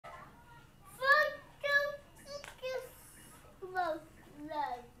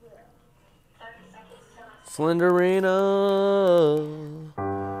Slendrina,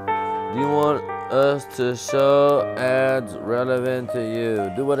 do you want us to show ads relevant to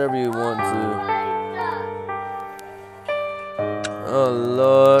you? Do whatever you want to. Oh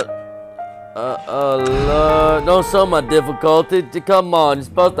Lord. Oh Lord. Don't show my difficulty. Come on, you're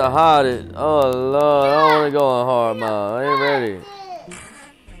supposed to hide it. Oh Lord, I don't want to go on hard mode. I ain't ready.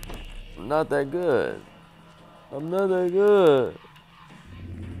 I'm not that good. I'm not that good.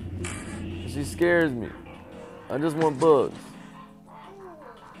 She scares me. I just want books.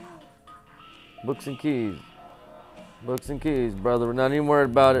 Books and keys. Books and keys, brother. We're not even worried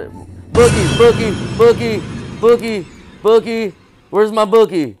about it. Bookie, bookie, bookie, bookie, bookie. Where's my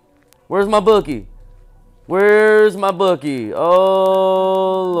bookie? Where's my bookie? Where's my bookie?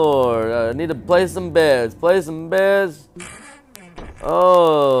 Oh, Lord. I need to play some beds. Play some beds.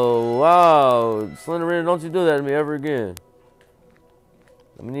 Oh, wow. Slendrina, don't you do that to me ever again.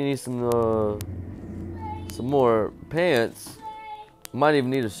 I mean, you need some more pants. Might even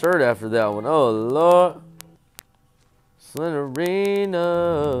need a shirt after that one. Oh, Lord.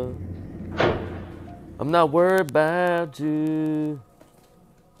 Slendrina. I'm not worried about you.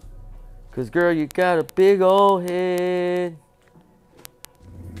 'Cause, girl, you got a big old head.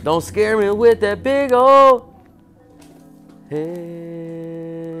 Don't scare me with that big old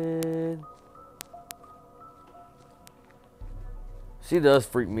head. She does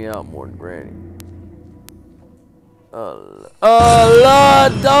freak me out more than Granny. Oh,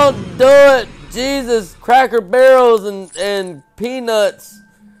 Lord, don't do it. Jesus, Cracker Barrels and peanuts.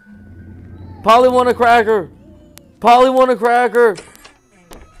 Polly want a cracker. Polly want a cracker.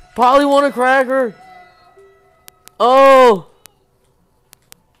 Polly want a cracker. Oh.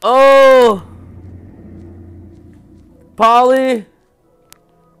 Oh. Polly.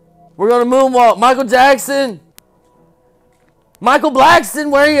 We're going to moonwalk. Michael Jackson. Michael Blackson,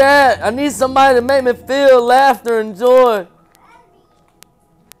 where you at? I need somebody to make me feel laughter and joy.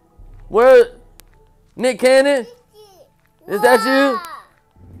 Where? Nick Cannon? Is that you?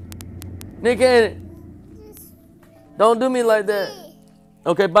 Nick Cannon. Don't do me like that.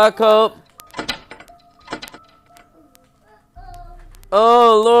 Okay, bye, Cope.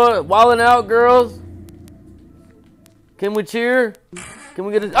 Oh, Lord. Wildin' out, girls. Can we cheer? Can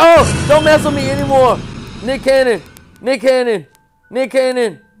we get a... Oh, don't mess with me anymore. Nick Cannon. Nick Cannon. Nick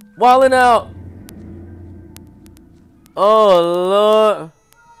Cannon. Wildin' out. Oh, Lord.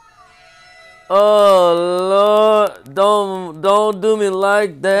 Oh, Lord. Don't do me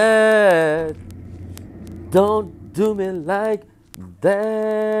like that. Don't do me like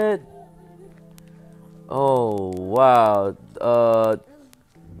that. Oh, wow.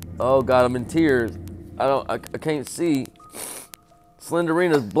 Oh, God, I'm in tears. I can't see.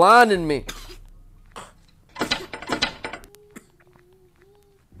 Slendrina's blinding me.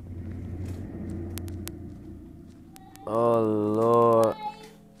 Oh, Lord.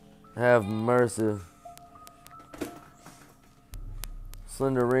 Have mercy.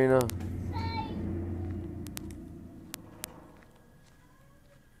 Slendrina.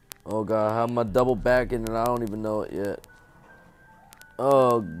 Oh, God. How am I double backing and I don't even know it yet?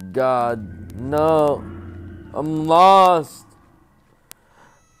 Oh, God. No. I'm lost.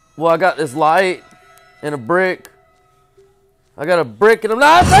 Well, I got this light and a brick. I got a brick and I'm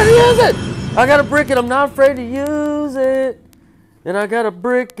not afraid to use it. I got a brick and I'm not afraid to use it. And I got a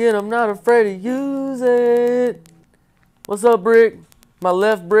brick and I'm not afraid to use it. What's up, brick? My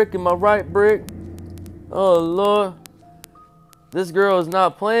left brick and my right brick. Oh, Lord. This girl is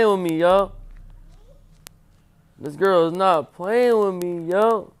not playing with me, yo. This girl is not playing with me,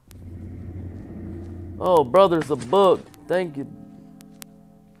 yo. Oh, brother's a book. Thank you.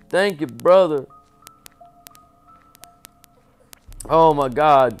 Thank you, brother. Oh, my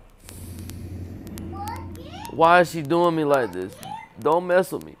God. Why is she doing me like this? Don't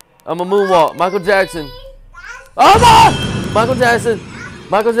mess with me. I'm a moonwalk. Michael Jackson. Oh, my! Michael Jackson.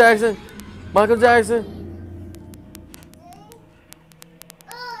 Michael Jackson. Michael Jackson.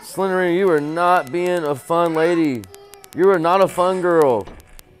 Slendrina, you are not being a fun lady. You are not a fun girl.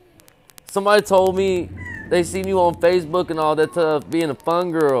 Somebody told me they seen you on Facebook and all that stuff being a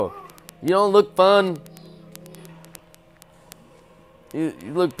fun girl. You don't look fun. You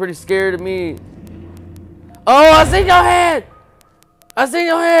look pretty scared of me. Oh, I seen your head. I seen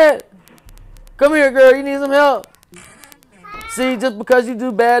your head. Come here, girl. You need some help. See, just because you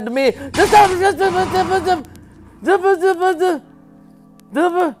do bad to me. Just because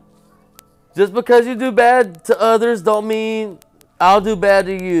you do bad to others don't mean I'll do bad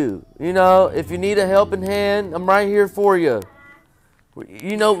to you. You know, if you need a helping hand, I'm right here for you.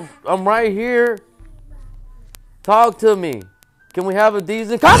 You know, I'm right here. Talk to me. Can we have a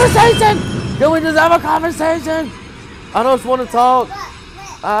decent conversation? Can we just have a conversation? I just want to talk.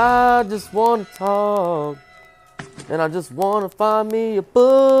 I just want to talk. And I just want to find me a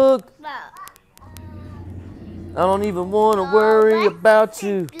book. I don't even want to worry about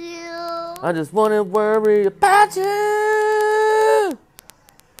you. I just want to worry about you.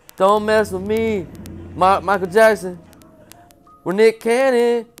 Don't mess with me. Michael Jackson. We're Nick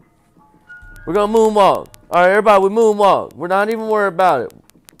Cannon. We're going to moonwalk. All right, everybody, we moonwalk. We're not even worried about it.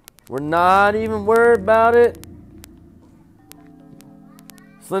 We're not even worried about it.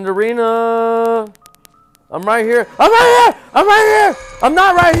 Slendrina. I'm right here. I'm right here. I'm right here. I'm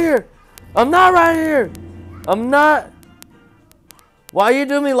not right here. I'm not right here. I'm not. Why you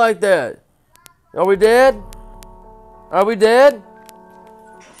do me like that? Are we dead? Are we dead?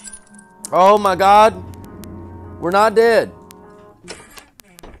 Oh my God. We're not dead.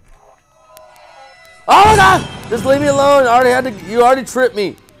 Oh my God. Just leave me alone. You already tripped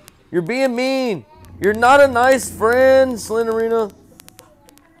me. You're being mean. You're not a nice friend, Slendrina.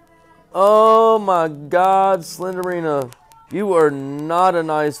 Oh my God, Slendrina. You are not a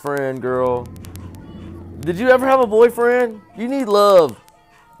nice friend, girl. Did you ever have a boyfriend? You need love.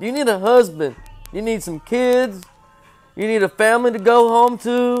 You need a husband. You need some kids. You need a family to go home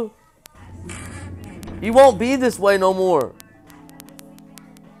to. You won't be this way no more.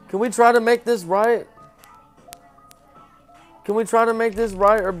 Can we try to make this right? Can we try to make this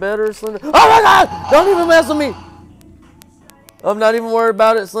right or better, Slendrina? Oh my God! Don't even mess with me! I'm not even worried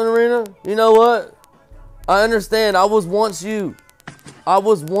about it, Slendrina. You know what? I understand. I was once you. I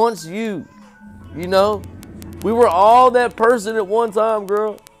was once you. You know? We were all that person at one time,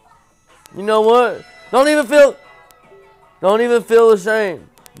 girl. You know what? Don't even feel ashamed.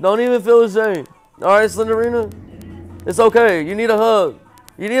 Don't even feel ashamed. All right, Slendrina? It's okay. You need a hug.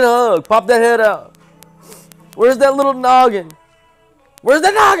 You need a hug. Pop that head out. Where's that little noggin? Where's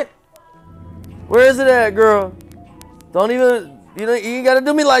that noggin? Where is it at, girl? Don't even, you ain't got to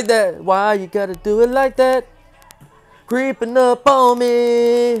do me like that. Why you got to do it like that? Creeping up on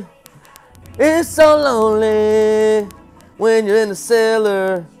me. It's so lonely when you're in the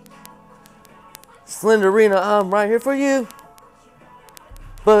cellar. Slendrina, I'm right here for you.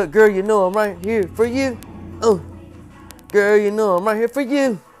 But girl, you know I'm right here for you. Oh, girl, you know I'm right here for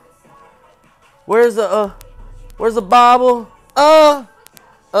you. Where's the Bible? Oh.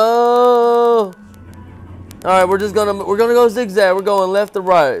 All right, we're gonna go zigzag. We're going left to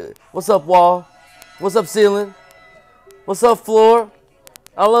right. What's up, wall? What's up, ceiling? What's up, floor?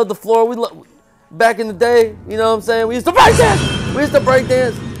 I love the floor. Back in the day, you know what I'm saying? We used to break dance.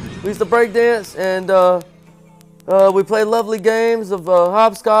 And we played lovely games of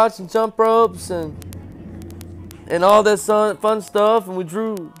hopscotch and jump ropes and all that fun stuff. And we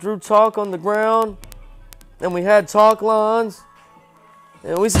drew chalk on the ground. And we had chalk lines.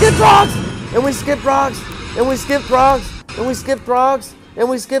 And we skipped rocks. And we skipped rocks. And we skipped rocks. And we skipped rocks. And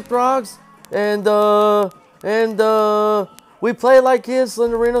we skipped rocks. And we played like kids,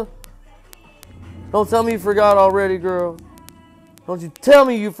 Slendrina. Don't tell me you forgot already, girl. Don't you tell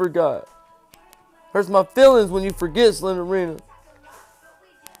me you forgot. Hurts my feelings when you forget, Slendrina.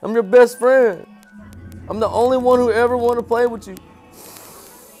 I'm your best friend. I'm the only one who ever wanted to play with you.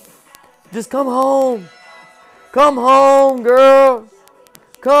 Just come home. Come home, girl.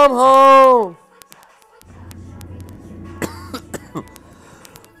 Come home.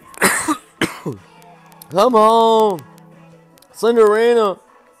 Come home. Slendrina.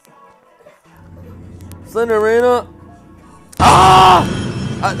 Slendrina. Ah!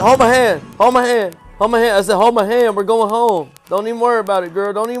 Hold my hand. Hold my hand. Hold my hand. I said, hold my hand. We're going home. Don't even worry about it,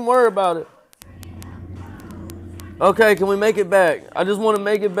 girl. Don't even worry about it. Okay, can we make it back? I just want to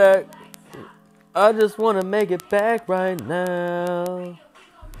make it back. I just want to make it back right now.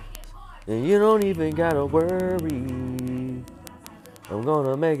 And you don't even got to worry. I'm going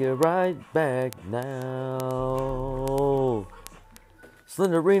to make it right back now.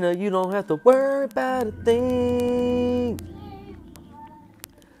 Slendrina, you don't have to worry about a thing.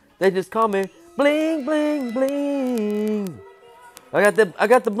 They just call me bling, bling, bling. I got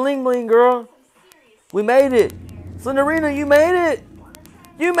the bling, bling, girl. We made it. Slendrina, you made it.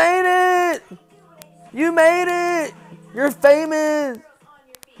 You made it. You made it. You're famous.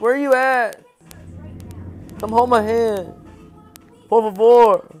 Where are you at? Come hold my hand. Por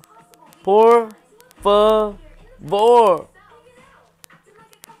favor. Por favor.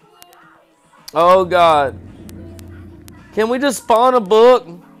 Oh, God. Can we just spawn a book?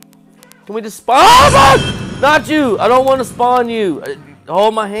 Can we just spawn? Oh, not you. I don't want to spawn you.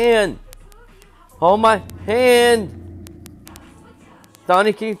 Hold my hand. Hold my hand.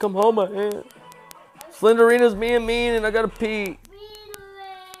 Donnie, can you come hold my hand? Slendrina's being mean and I gotta pee.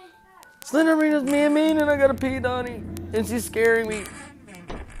 Slendrina's mean and I gotta pee, Donnie. And she's scaring me.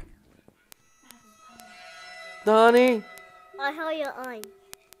 Donnie. I hold your arm.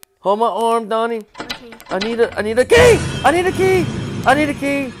 Hold my arm, Donnie. Okay. I need a key. I need a key. I need a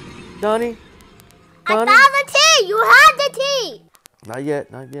key. Donnie. I found the tea. You have the tea. Not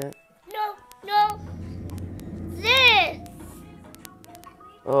yet. Not yet. No. This.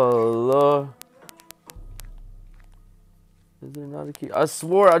 Oh, Lord. Is there not a key? I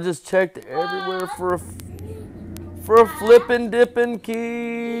swore I just checked everywhere for a flippin' dippin'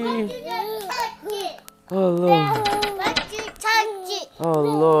 key. Oh, Lord. Oh,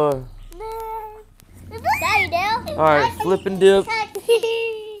 Lord. All right, flippin' dip.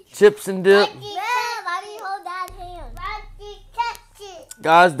 Chips and dip.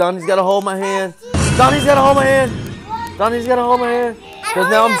 Guys, Donnie's got to hold my hand. Donnie's got to hold my hand. Donnie's got to hold my hand. Because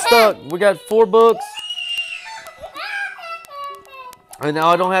now I'm stuck. We got 4 books. And now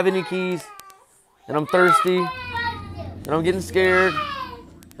I don't have any keys. And I'm thirsty. And I'm getting scared.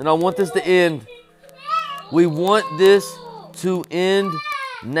 And I want this to end. We want this to end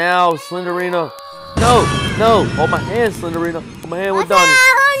now, Slendrina. No. Hold my hand, Slendrina. Hold my hand with Donnie.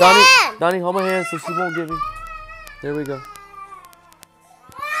 Donnie, hold my hand so she won't get me. There we go.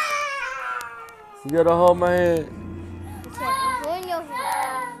 You gotta hold my hand.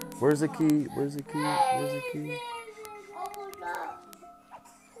 Where's the key? Where's the key? Where's the key?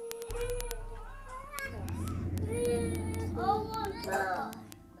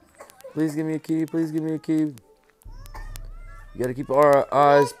 Please give me a key. Please give me a key. You gotta keep our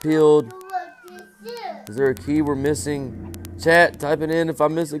eyes peeled. Is there a key we're missing? Chat, type it in if I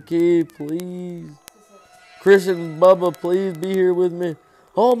miss a key, please. Christian, Bubba, please be here with me.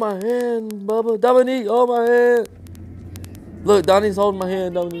 Hold my hand, Bubba. Dominique, hold my hand. Look, Donnie's holding my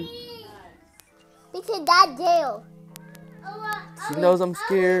hand, Dominique. Because that jail. She knows I'm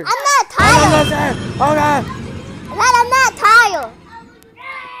scared. I'm not tired. Oh, God. I'm not tired.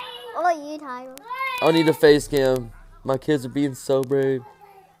 Oh, you tired? I need a face cam. My kids are being so brave.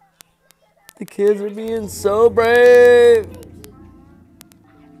 The kids are being so brave.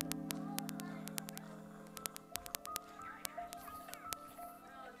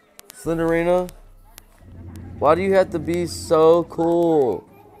 Slendrina, why do you have to be so cool?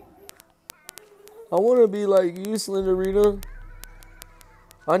 I want to be like you, Slendrina.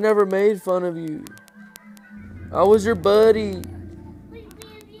 I never made fun of you. I was your buddy.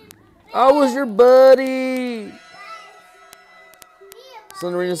 I was your buddy.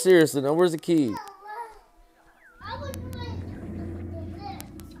 Slendrina, seriously, now where's the key?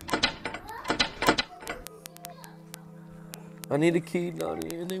 I need a key,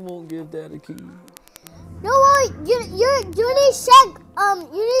 Donnie, and they won't give Dad a key. No worry, you need check.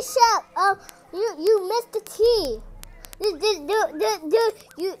 You missed the key.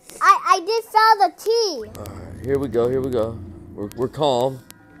 I just saw the key. All right, here we go. We're calm.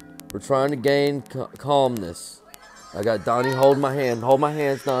 We're trying to gain calmness. I got Donnie holding my hand. Hold my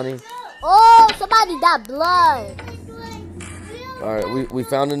hands, Donnie. Oh, somebody got blood. All right, we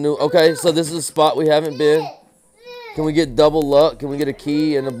found a new. Okay, so this is a spot we haven't been. Can we get double luck? Can we get a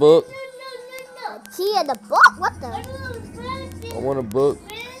key and a book? A key and a book? What the? I want a book.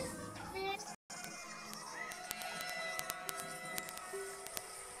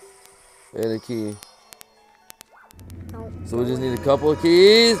 And a key. So we just need a couple of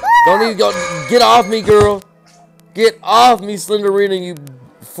keys. Don't even go. Get off me, girl. Get off me, Slendrina, you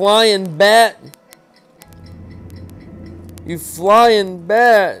flying bat. You flying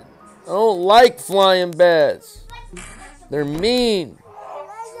bat. I don't like flying bats. They're mean.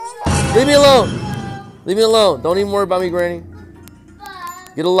 Leave me alone. Leave me alone. Don't even worry about me, Granny.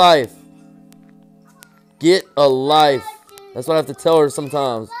 Get a life. Get a life. That's what I have to tell her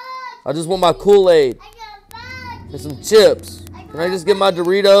sometimes. I just want my Kool-Aid and some chips. Can I just get my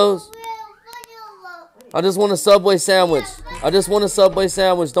Doritos? I just want a Subway sandwich. I just want a Subway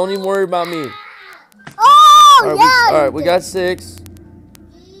sandwich. Don't even worry about me. Oh, All right, we got 6.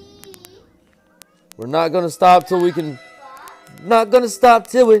 We're not going to stop till we can... Not going to stop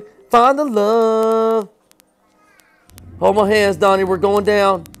till we find the love. Hold my hands, Donnie. We're going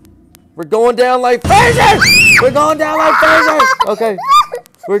down. We're going down like crazy. We're going down like crazy. Okay.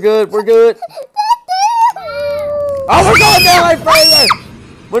 We're good. We're good. Oh, we're going down like crazy.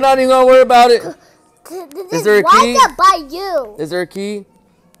 We're not even going to worry about it. Is there a key? By you. Is there a key?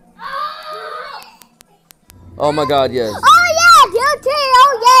 Oh my God, yes. Oh yeah, guilty.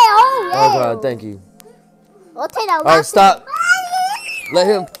 Oh yeah. Oh God, thank you. I'll take that. All right, stop. Let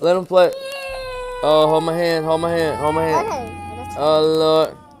him play. Oh, hold my hand. Hold my hand. Hold my hand. Okay. Oh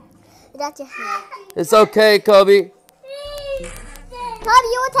Lord. That's your hand. It's okay, Kobe.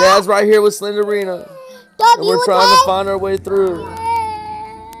 you attack? Dad's right here with Slendrina. And we're trying to find our way through.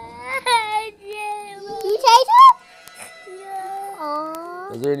 You chase him?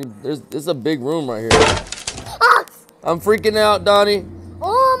 Is there any? There's a big room right here. I'm freaking out, Donnie.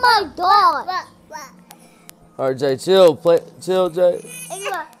 Oh my God. All right, Jay, chill, chill, Jay.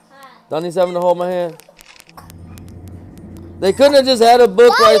 Donnie's having to hold my hand. They couldn't have just had a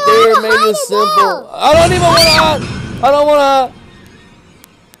book right there and made it simple. I don't even want to hide. I don't want to hide.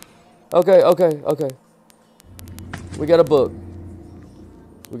 Okay. We got a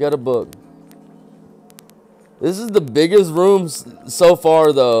book. This is the biggest room so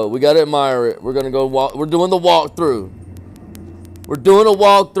far, though. We gotta admire it. We're gonna go walk. We're doing the walkthrough.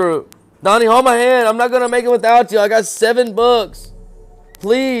 Donnie, hold my hand. I'm not gonna make it without you. I got 7 books.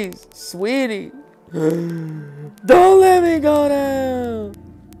 Please, sweetie. Don't let me go down.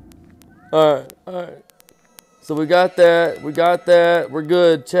 All right. So we got that. We're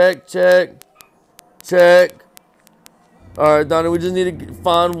good. Check. All right, Donnie, we just need to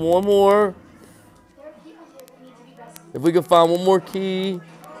find one more. If we can find one more key.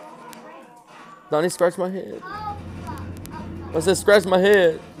 Donnie, scratch my head. I said scratch my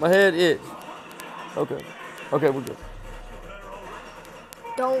head. My head itch. Okay, we're good.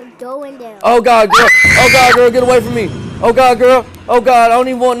 Don't go in there. Oh God, girl. Get away from me. Oh God, girl. Oh God, I don't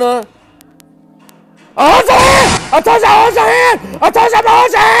even want none. Oh, hold your hand! I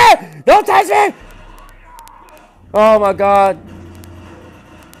touched your hand! Don't touch me! Oh my God.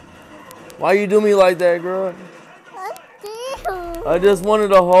 Why you do me like that, girl? I just wanted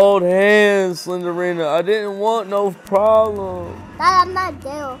to hold hands, Slendrina. I didn't want no problem. Dad, I'm not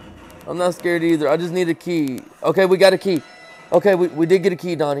there. I'm not scared either. I just need a key. Okay, we got a key. Okay, we did get a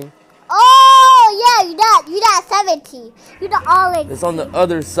key, Donnie. Oh, yeah, you got 70. You got all it. It's on the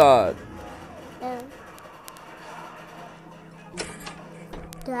other side.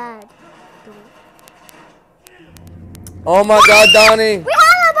 Dad. Oh my God, Donnie. We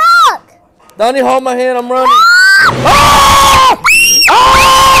have a book. Donnie, hold my hand. I'm running. Ah!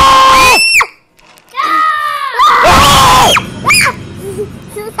 Ah! Ah!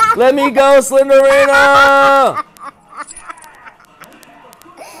 Let me go, Slendrina.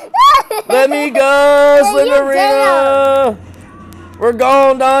 Let me go, Slendrina. We're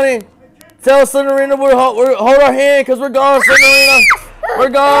gone, Donnie. Tell Slendrina we're hold our hand because we're gone, Slendrina. We're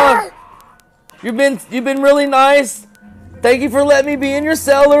gone. You've been really nice. Thank you for letting me be in your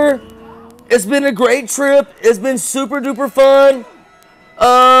cellar. It's been a great trip. It's been super duper fun.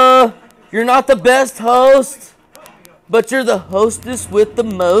 You're not the best host, but you're the hostess with the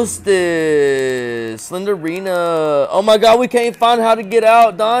mostest. Slendrina. Oh my God, we can't find how to get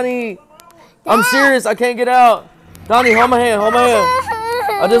out, Donnie. I'm serious, I can't get out. Donnie, hold my hand.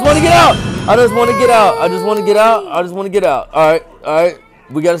 I just want to get out. I just want to get out. All right.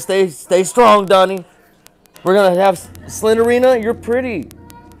 We gotta stay strong, Donnie. We're gonna have Slendrina. You're pretty.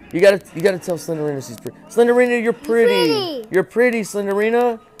 You gotta tell Slendrina she's pretty. Slendrina, you're pretty. You're pretty,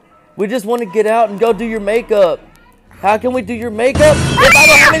 Slendrina. We just want to get out and go do your makeup. How can we do your makeup if I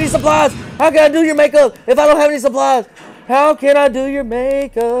don't have any supplies? How can I do your makeup if I don't have any supplies? How can I do your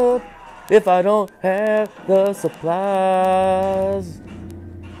makeup if I don't have the supplies?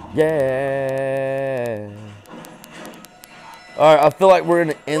 Yeah. All right, I feel like we're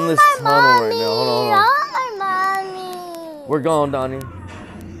in an endless tunnel right now. Hold on. Oh, my mommy. We're gone, Donnie.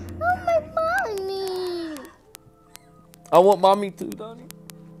 Oh, my mommy. I want mommy too, Donnie.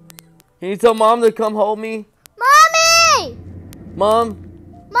 Can you tell mom to come hold me? Mommy! Mom?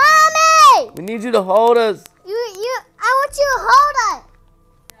 Mommy! We need you to hold us. I want you to hold us.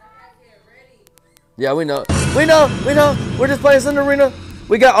 Yeah, we know. We're just playing Slendrina.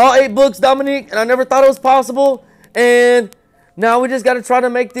 We got all 8 books, Dominique, and I never thought it was possible. And now we just got to try to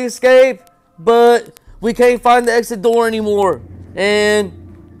make the escape, but we can't find the exit door anymore. And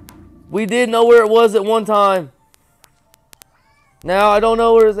we did know where it was at one time. Now I don't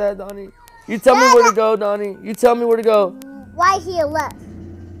know where it's at, Donnie. You tell me where to go, Donnie. You tell me where to go. Right here left.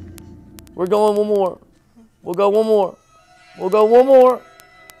 We're going one more. We'll go one more.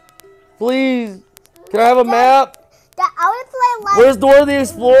 Please. Can I have a map? I want to play like... Where's Dora the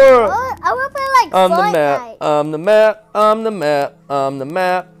Explorer? I want to play like Fortnite. I'm the map.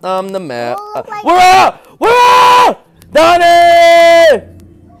 Like We're out! Donnie!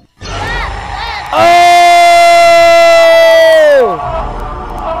 Oh!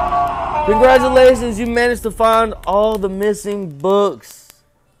 Congratulations, you managed to find all the missing books.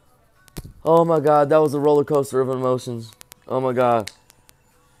 Oh my God, that was a roller coaster of emotions. Oh my God.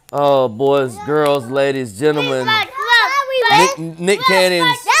 Oh, boys, girls, ladies, gentlemen. Nick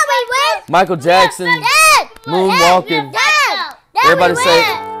Cannon's, Michael Jackson, moonwalking. Everybody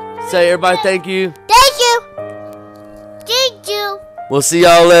say everybody thank you. Thank you. Thank you. We'll see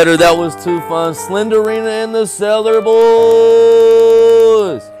y'all later. That was too fun. Slendrina and the Cellar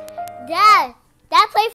Boys. Dad, that place